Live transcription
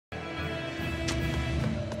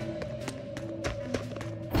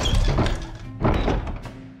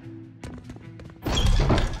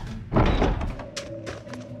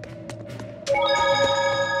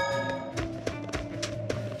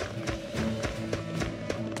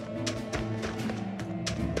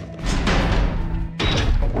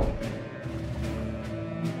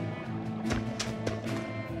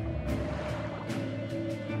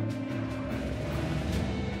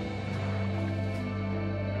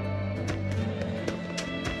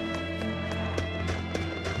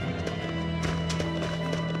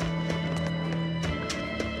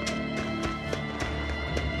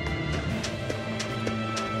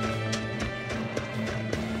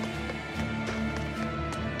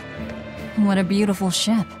What a beautiful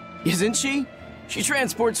ship. Isn't she? She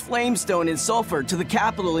transports flamestone and sulfur to the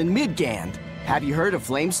capital in Midgand. Have you heard of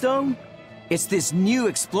flamestone? It's this new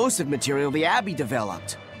explosive material the Abbey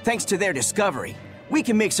developed. Thanks to their discovery, we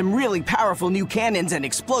can make some really powerful new cannons and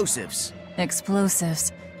explosives.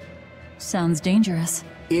 Explosives. Sounds dangerous.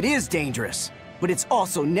 It is dangerous, but it's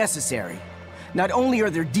also necessary. Not only are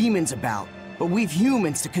there demons about, but we've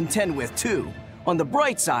humans to contend with too. On the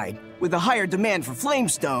bright side, with a higher demand for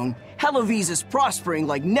flamestone, Hellowes is prospering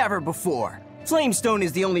like never before. Flamestone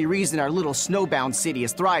is the only reason our little snowbound city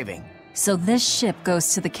is thriving. So this ship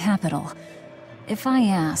goes to the capital. If I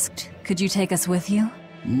asked, could you take us with you?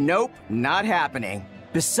 Nope, not happening.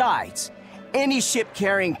 Besides, any ship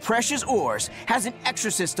carrying precious ores has an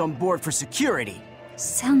exorcist on board for security.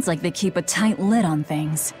 Sounds like they keep a tight lid on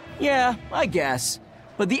things. Yeah, I guess.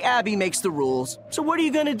 But the Abbey makes the rules, so what are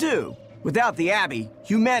you gonna do? Without the Abbey,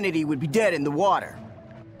 humanity would be dead in the water.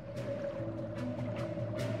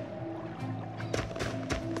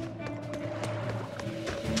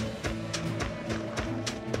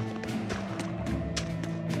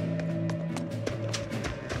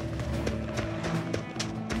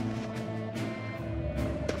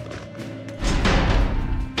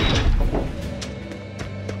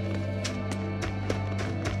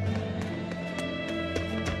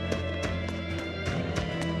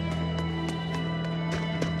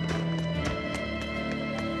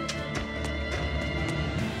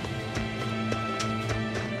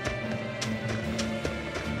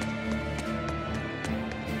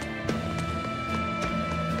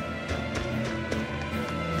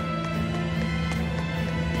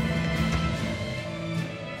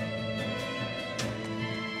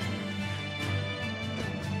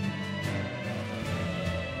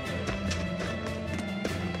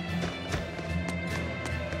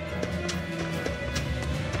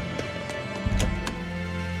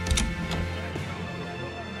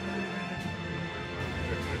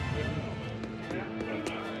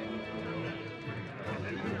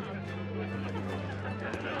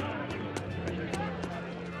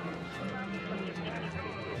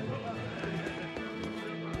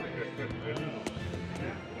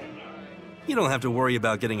 You don't have to worry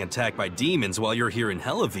about getting attacked by demons while you're here in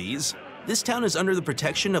Hellowes. This town is under the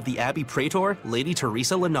protection of the Abbey Praetor, Lady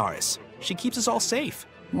Teresa Linares. She keeps us all safe.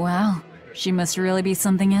 Wow, she must really be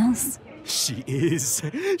something else. She is.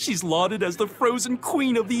 She's lauded as the frozen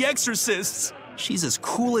queen of the exorcists. She's as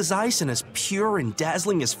cool as ice and as pure and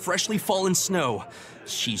dazzling as freshly fallen snow.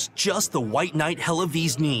 She's just the white knight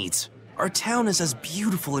Hellowes needs. Our town is as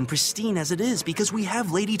beautiful and pristine as it is because we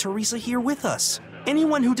have Lady Teresa here with us.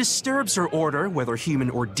 Anyone who disturbs her order, whether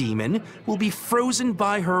human or demon, will be frozen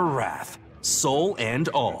by her wrath, soul and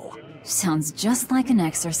all. Sounds just like an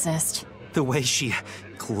exorcist. The way she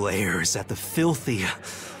glares at the filthy.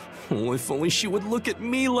 Oh, if only she would look at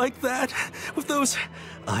me like that, with those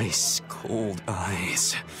ice-cold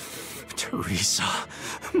eyes. Teresa,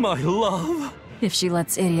 my love. If she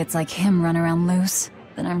lets idiots like him run around loose,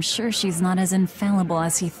 then I'm sure she's not as infallible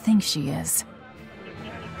as he thinks she is.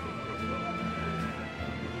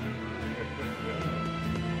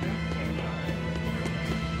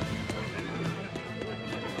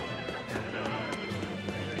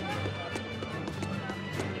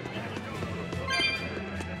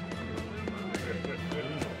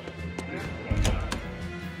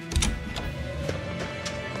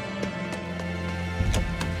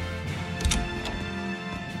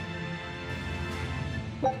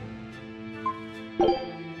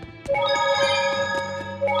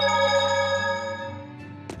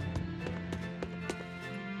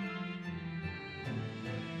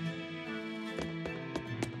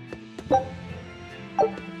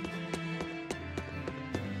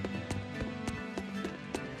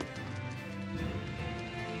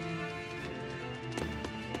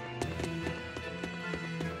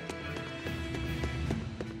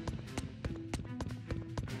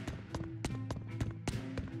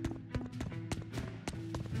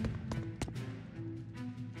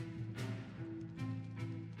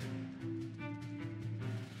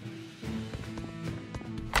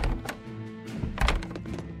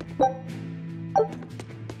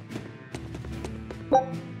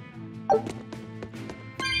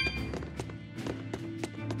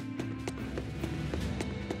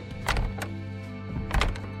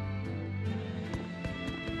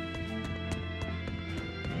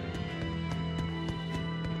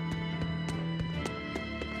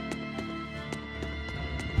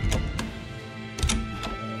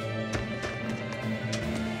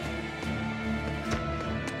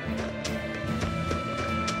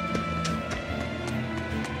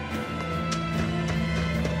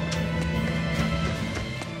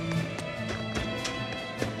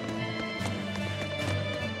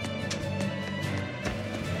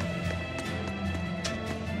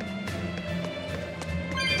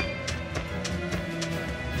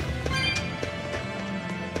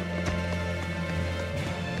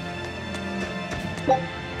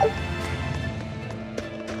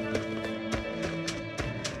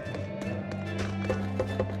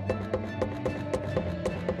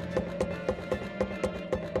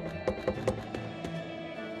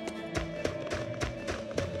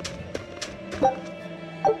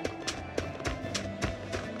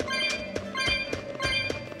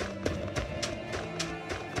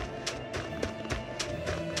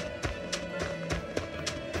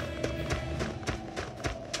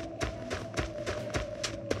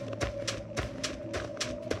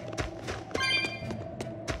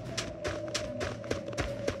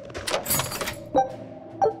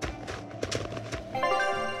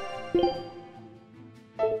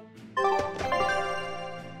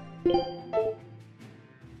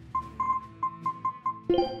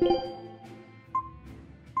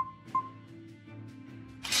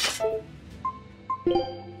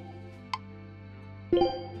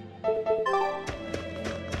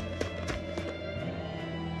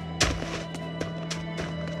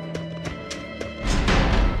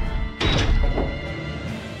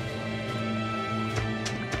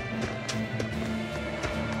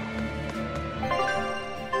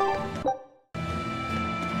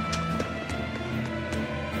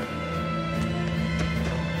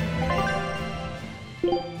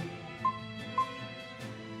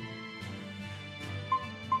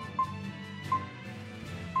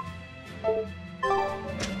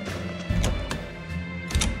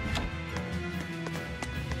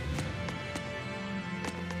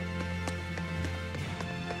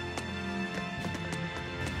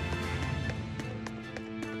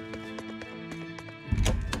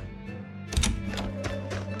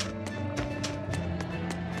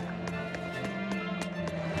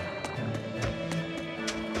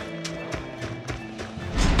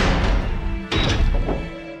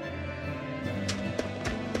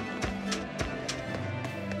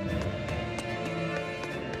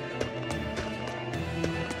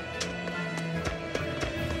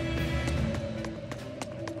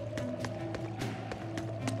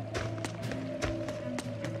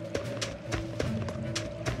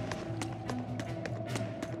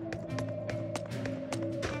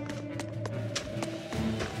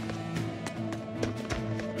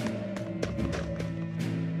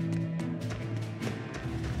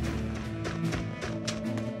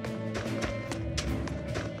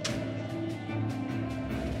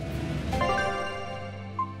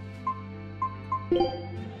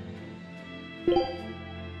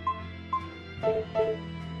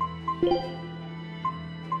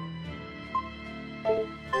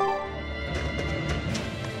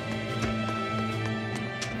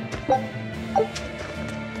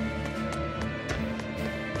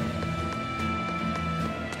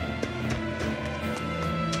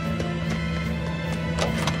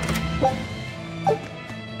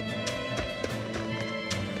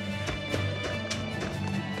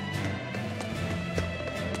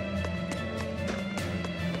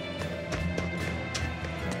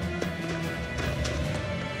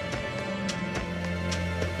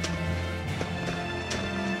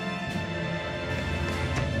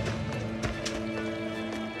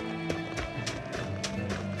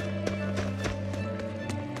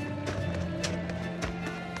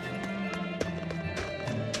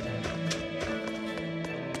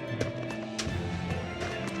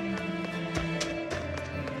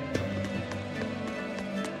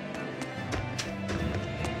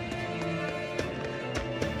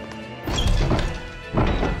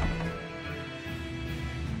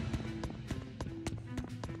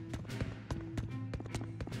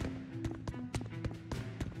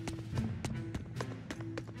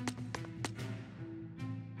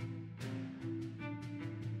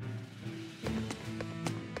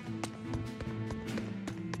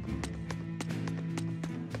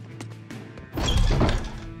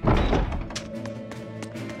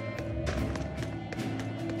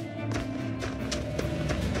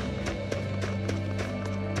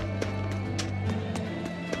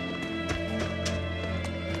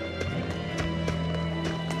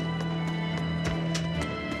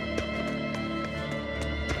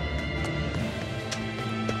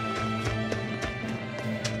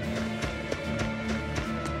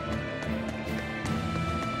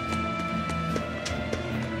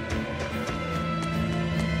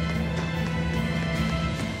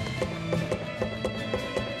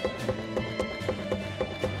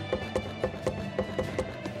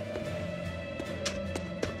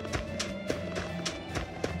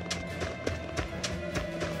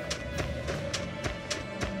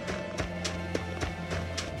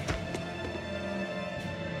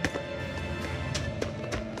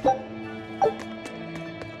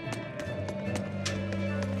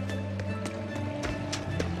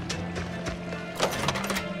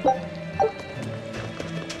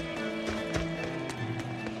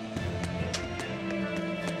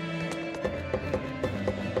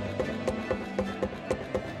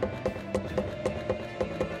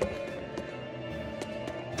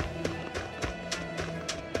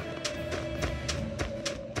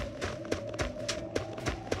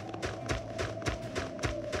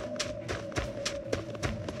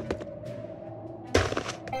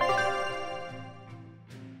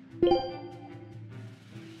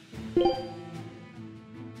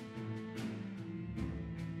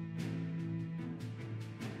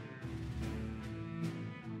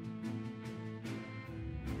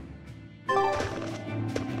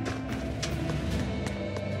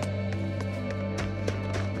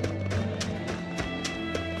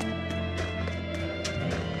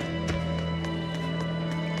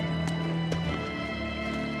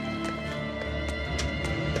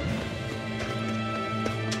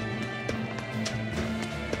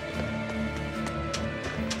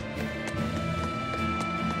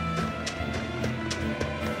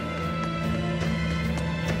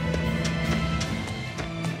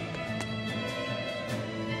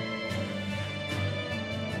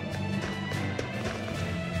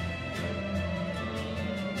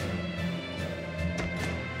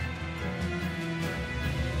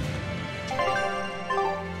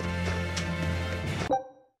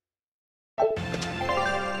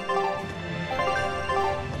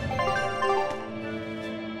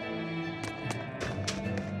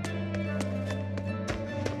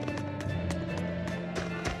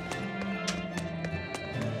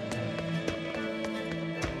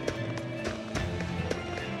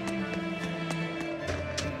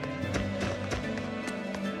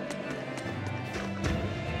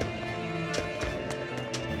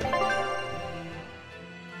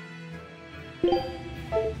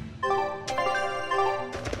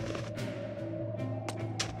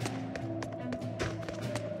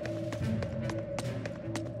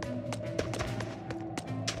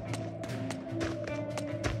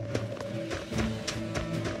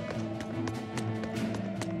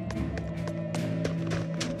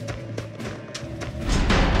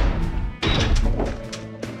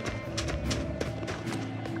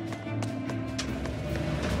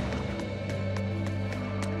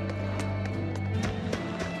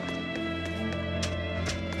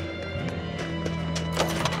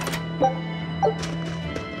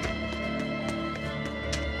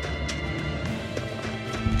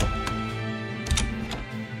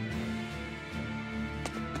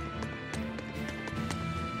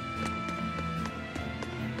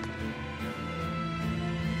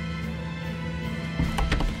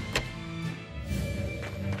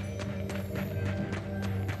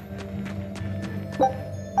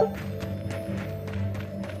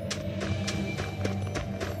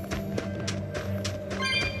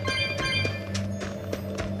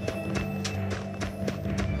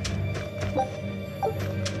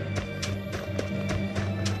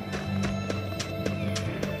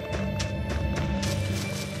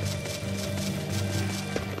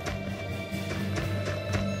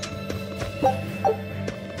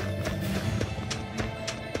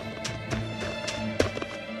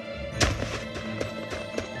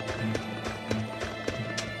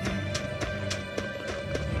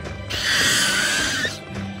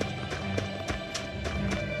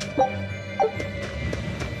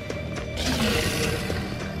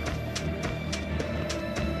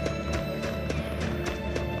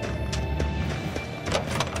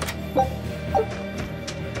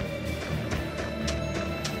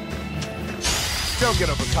 Don't get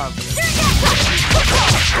overconfident. Is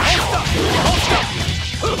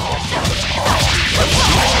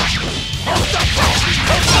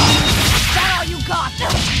that all you got?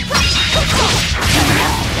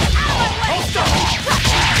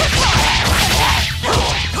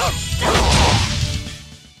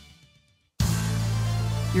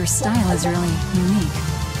 Your style is really unique.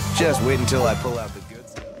 Just wait until I pull out the goods.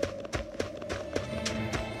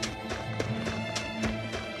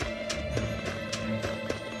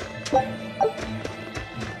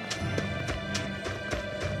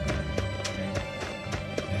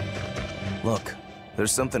 Look,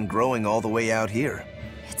 there's something growing all the way out here.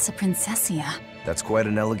 It's a Berseria. That's quite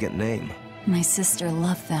an elegant name. My sister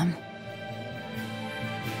loved them.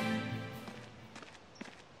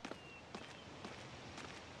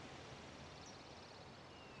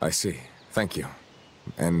 I see. Thank you.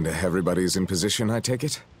 And everybody's in position, I take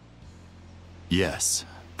it? Yes.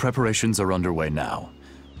 Preparations are underway now.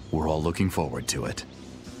 We're all looking forward to it.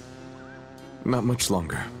 Not much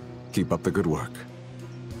longer. Keep up the good work.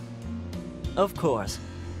 Of course.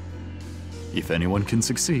 If anyone can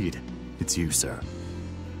succeed, it's you, sir.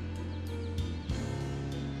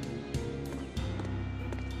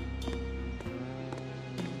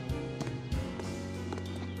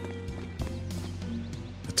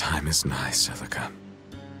 The time is nigh, Celica.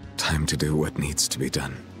 Time to do what needs to be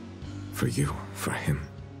done. For you, for him,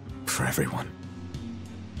 for everyone.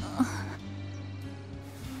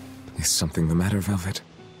 Is something the matter, Velvet?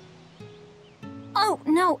 Oh,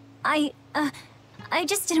 no, I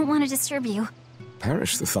just didn't want to disturb you.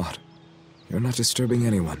 Perish the thought. You're not disturbing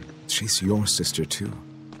anyone. She's your sister, too.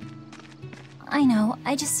 I know,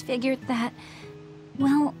 I just figured that,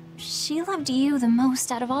 well, she loved you the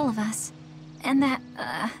most out of all of us. And that,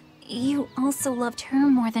 you also loved her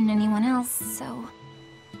more than anyone else, so...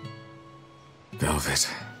 Velvet,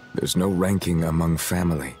 there's no ranking among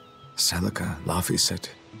family. Celica, Laphicet,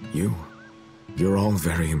 you. You're all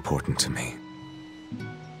very important to me.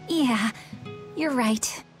 Yeah, you're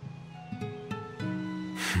right.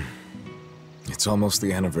 It's almost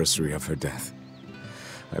the anniversary of her death.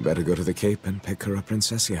 I better go to the Cape and pick her up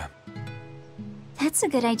Berseria. That's a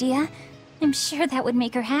good idea. I'm sure that would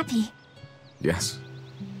make her happy. Yes.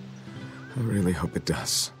 I really hope it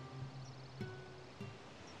does.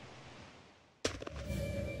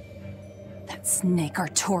 That snake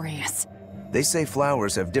Artorias. They say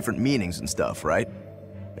flowers have different meanings and stuff, right?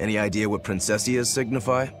 Any idea what Princessias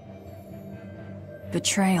signify?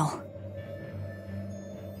 Betrayal.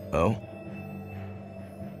 Oh?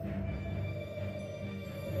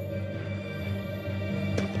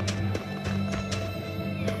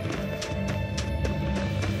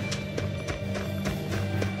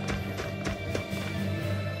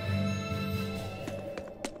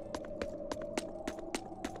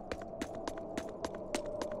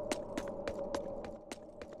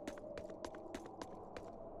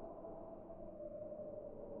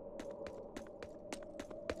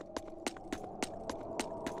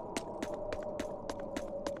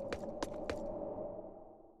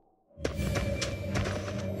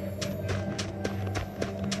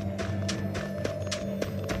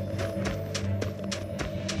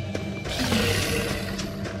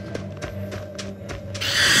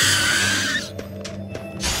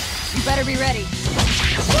 Better be ready.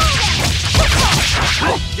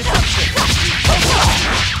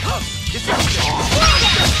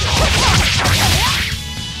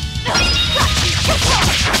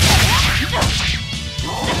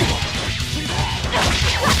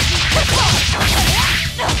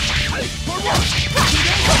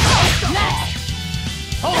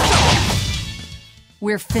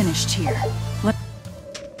 We're finished here.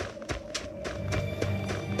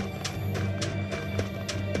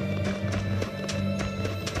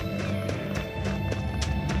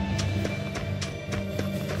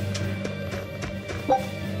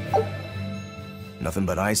 Nothing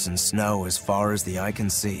but ice and snow as far as the eye can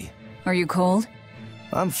see. Are you cold?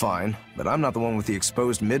 I'm fine, but I'm not the one with the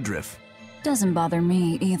exposed midriff. Doesn't bother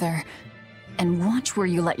me either. And watch where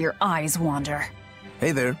you let your eyes wander.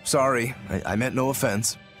 Hey there, sorry. I meant no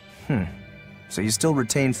offense. So you still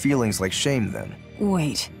retain feelings like shame then?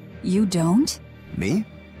 Wait, you don't? Me?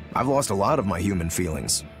 I've lost a lot of my human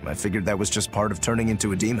feelings. I figured that was just part of turning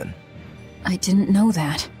into a demon. I didn't know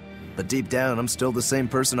that. But deep down, I'm still the same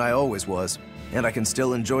person I always was. And I can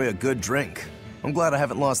still enjoy a good drink. I'm glad I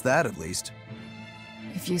haven't lost that at least.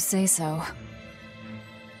 If you say so.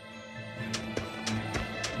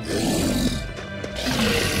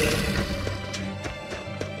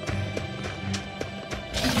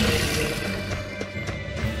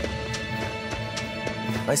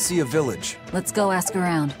 I see a village. Let's go ask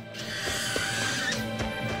around.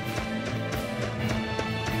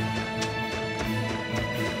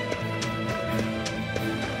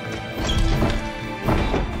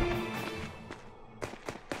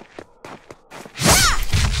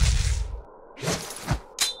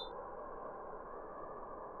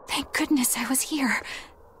 Thank goodness I was here.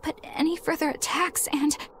 But any further attacks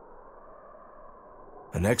and...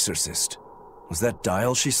 An exorcist. Was that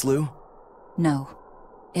Dial she slew? No,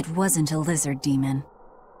 it wasn't a lizard demon.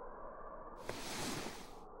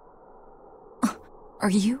 Are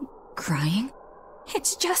you crying?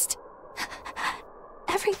 It's just...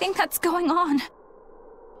 everything that's going on.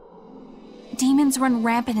 Demons run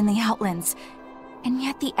rampant in the Outlands, and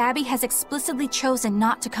yet the Abbey has explicitly chosen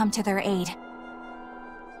not to come to their aid.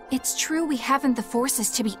 It's true we haven't the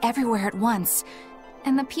forces to be everywhere at once,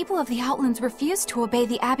 and the people of the Outlands refuse to obey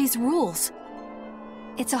the Abbey's rules.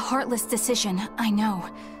 It's a heartless decision, I know,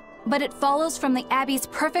 but it follows from the Abbey's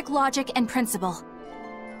perfect logic and principle.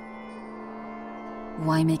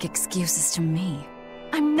 Why make excuses to me?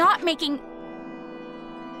 I'm not making...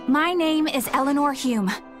 My name is Eleanor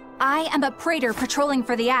Hume. I am a praetor patrolling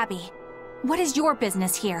for the Abbey. What is your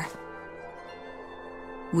business here?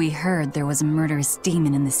 We heard there was a murderous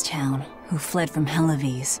demon in this town who fled from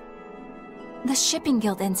Helives. The Shipping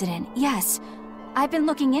Guild incident, yes. I've been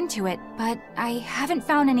looking into it, but I haven't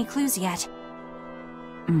found any clues yet.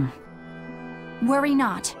 Worry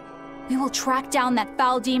not. We will track down that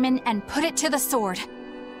foul demon and put it to the sword.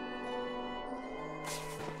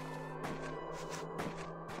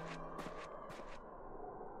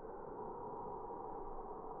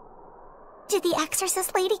 Did the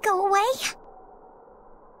exorcist lady go away?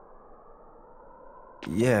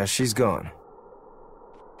 Yeah, she's gone.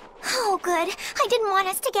 Oh, good. I didn't want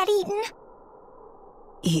us to get eaten.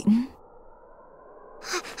 Eaten?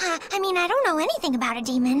 I mean, I don't know anything about a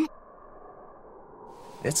demon.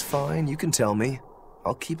 It's fine, you can tell me.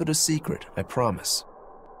 I'll keep it a secret, I promise.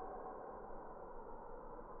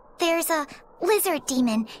 There's a lizard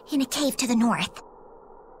demon in a cave to the north.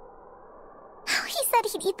 He said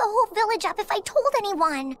he'd eat the whole village up if I told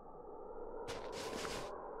anyone.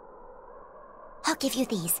 I'll give you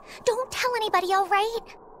these. Don't tell anybody, all right?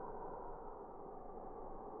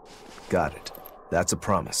 Got it. That's a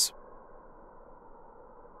promise.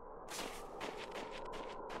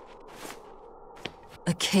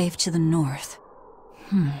 A cave to the north.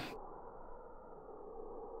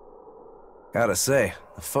 Gotta say,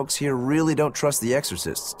 the folks here really don't trust the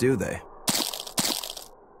exorcists, do they?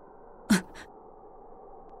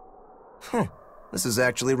 This is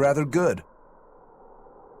actually rather good.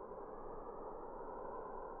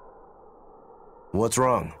 What's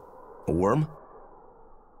wrong? A worm?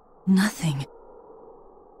 Nothing.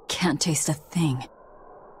 Can't taste a thing.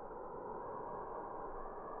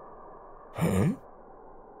 Huh?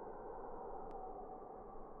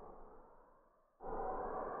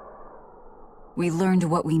 We learned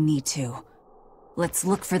what we need to. Let's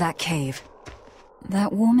look for that cave.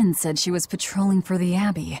 That woman said she was patrolling for the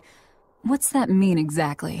Abbey. What's that mean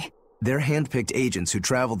exactly? They're handpicked agents who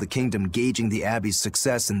travel the kingdom gauging the Abbey's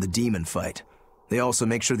success in the demon fight. They also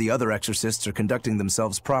make sure the other exorcists are conducting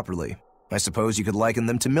themselves properly. I suppose you could liken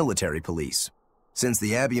them to military police. Since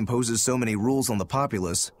the Abbey imposes so many rules on the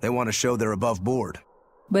populace, they want to show they're above board.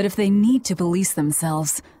 But if they need to police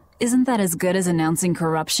themselves, isn't that as good as announcing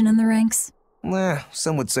corruption in the ranks?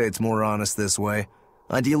 Some would say it's more honest this way.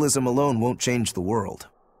 Idealism alone won't change the world.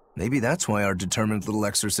 Maybe that's why our determined little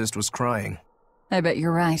exorcist was crying. I bet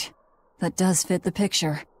you're right. That does fit the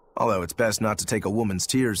picture. Although it's best not to take a woman's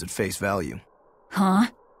tears at face value. Huh?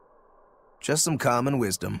 Just some common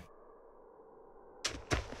wisdom.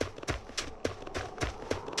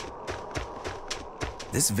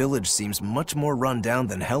 This village seems much more run down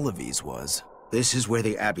than Helavi's was. This is where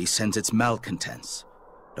the Abbey sends its malcontents.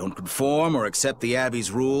 Don't conform or accept the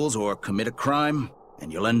Abbey's rules or commit a crime,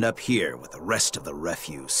 and you'll end up here with the rest of the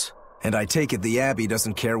refuse. And I take it the Abbey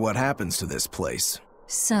doesn't care what happens to this place.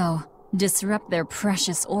 So, disrupt their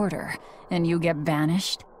precious order, and you get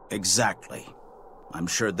banished? Exactly. I'm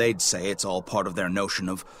sure they'd say it's all part of their notion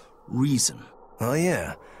of reason. Oh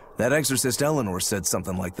yeah, that exorcist Eleanor said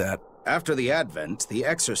something like that. After the Advent, the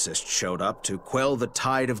exorcist showed up to quell the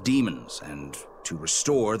tide of demons and to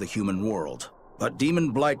restore the human world. But demon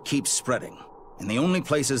blight keeps spreading, and the only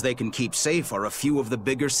places they can keep safe are a few of the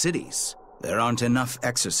bigger cities. There aren't enough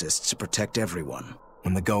exorcists to protect everyone.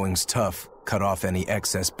 When the going's tough, cut off any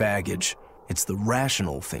excess baggage. It's the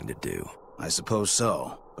rational thing to do. I suppose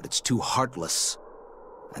so, but it's too heartless.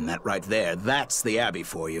 And that right there, that's the Abbey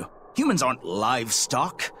for you. Humans aren't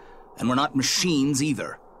livestock, and we're not machines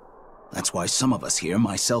either. That's why some of us here,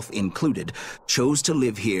 myself included, chose to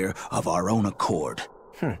live here of our own accord.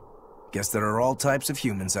 Guess there are all types of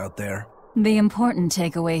humans out there. The important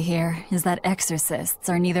takeaway here is that exorcists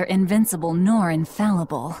are neither invincible nor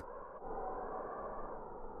infallible.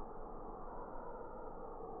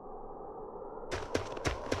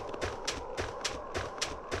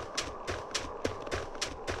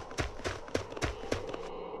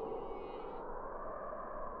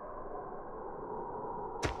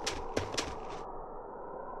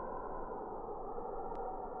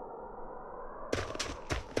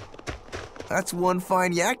 That's one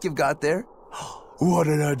fine yak you've got there. What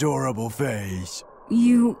an adorable face.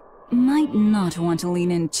 You might not want to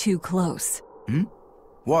lean in too close.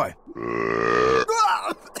 Why?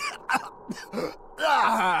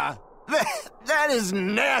 That is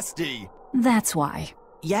nasty! That's why.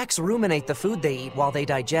 Yaks ruminate the food they eat while they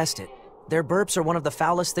digest it. Their burps are one of the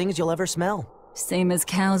foulest things you'll ever smell. Same as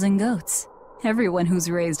cows and goats. Everyone who's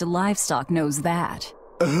raised livestock knows that.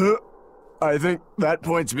 I think that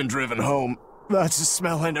point's been driven home. That's a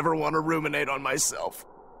smell I never want to ruminate on myself.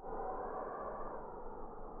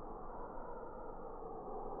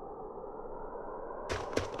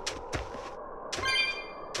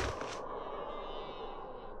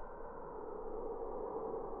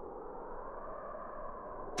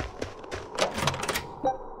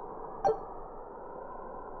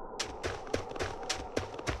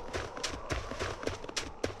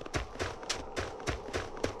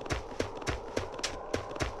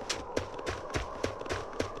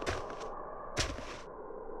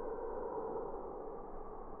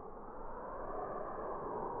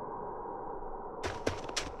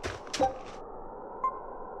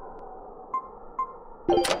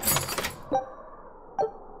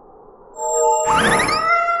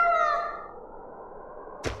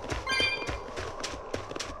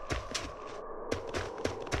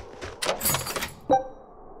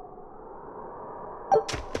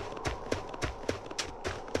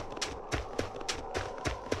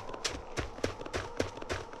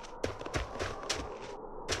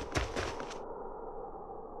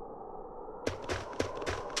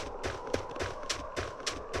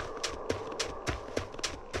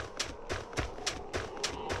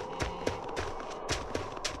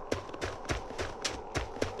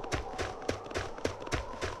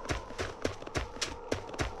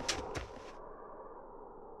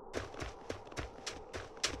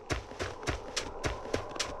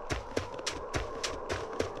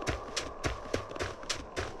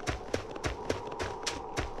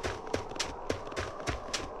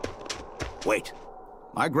 Wait.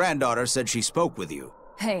 My granddaughter said she spoke with you.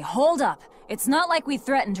 Hey, hold up. It's not like we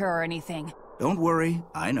threatened her or anything. Don't worry,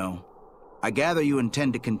 I know. I gather you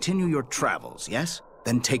intend to continue your travels, yes?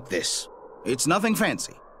 Then take this. It's nothing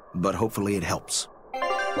fancy, but hopefully it helps.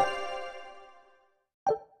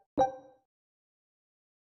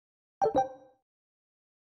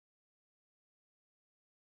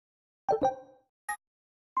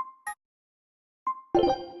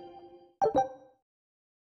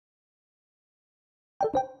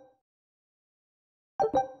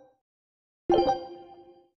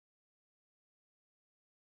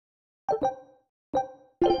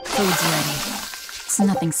 Food's ready. It's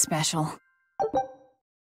nothing special.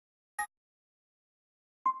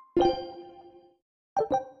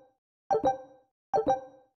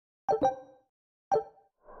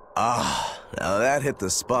 Ah, now that hit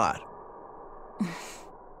the spot.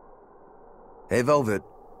 Hey, Velvet,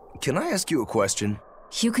 can I ask you a question?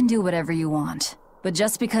 You can do whatever you want, but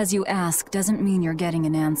just because you ask doesn't mean you're getting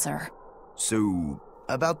an answer. So,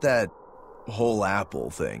 about that whole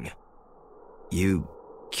apple thing, you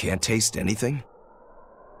can't taste anything?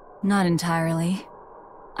 Not entirely.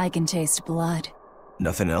 I can taste blood.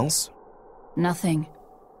 Nothing else? Nothing.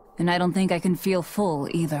 And I don't think I can feel full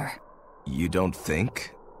either. You don't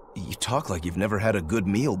think? You talk like you've never had a good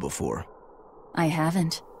meal before. I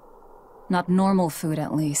haven't. Not normal food,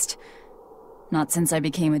 at least. Not since I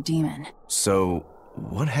became a demon. So,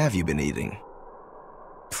 what have you been eating?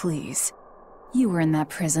 Please. You were in that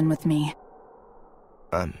prison with me.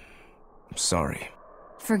 I'm sorry.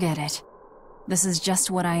 Forget it. This is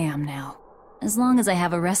just what I am now. As long as I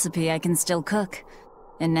have a recipe, I can still cook.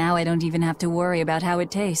 And now I don't even have to worry about how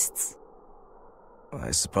it tastes.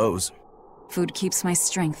 I suppose. Food keeps my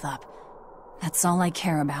strength up. That's all I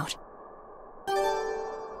care about.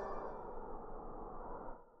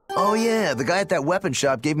 Oh yeah, the guy at that weapon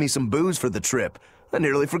shop gave me some booze for the trip. I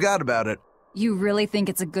nearly forgot about it. You really think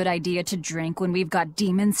it's a good idea to drink when we've got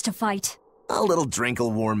demons to fight? A little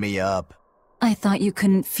drink'll warm me up. I thought you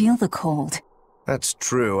couldn't feel the cold. That's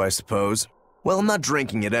true, I suppose. Well, I'm not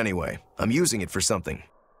drinking it anyway. I'm using it for something.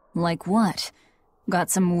 Like what?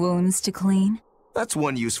 Got some wounds to clean? That's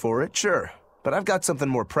one use for it, sure. But I've got something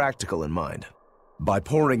more practical in mind. By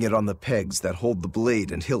pouring it on the pegs that hold the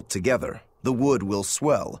blade and hilt together, the wood will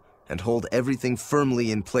swell and hold everything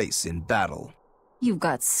firmly in place in battle. You've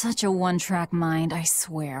got such a one-track mind, I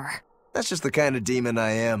swear. That's just the kind of demon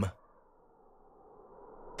I am.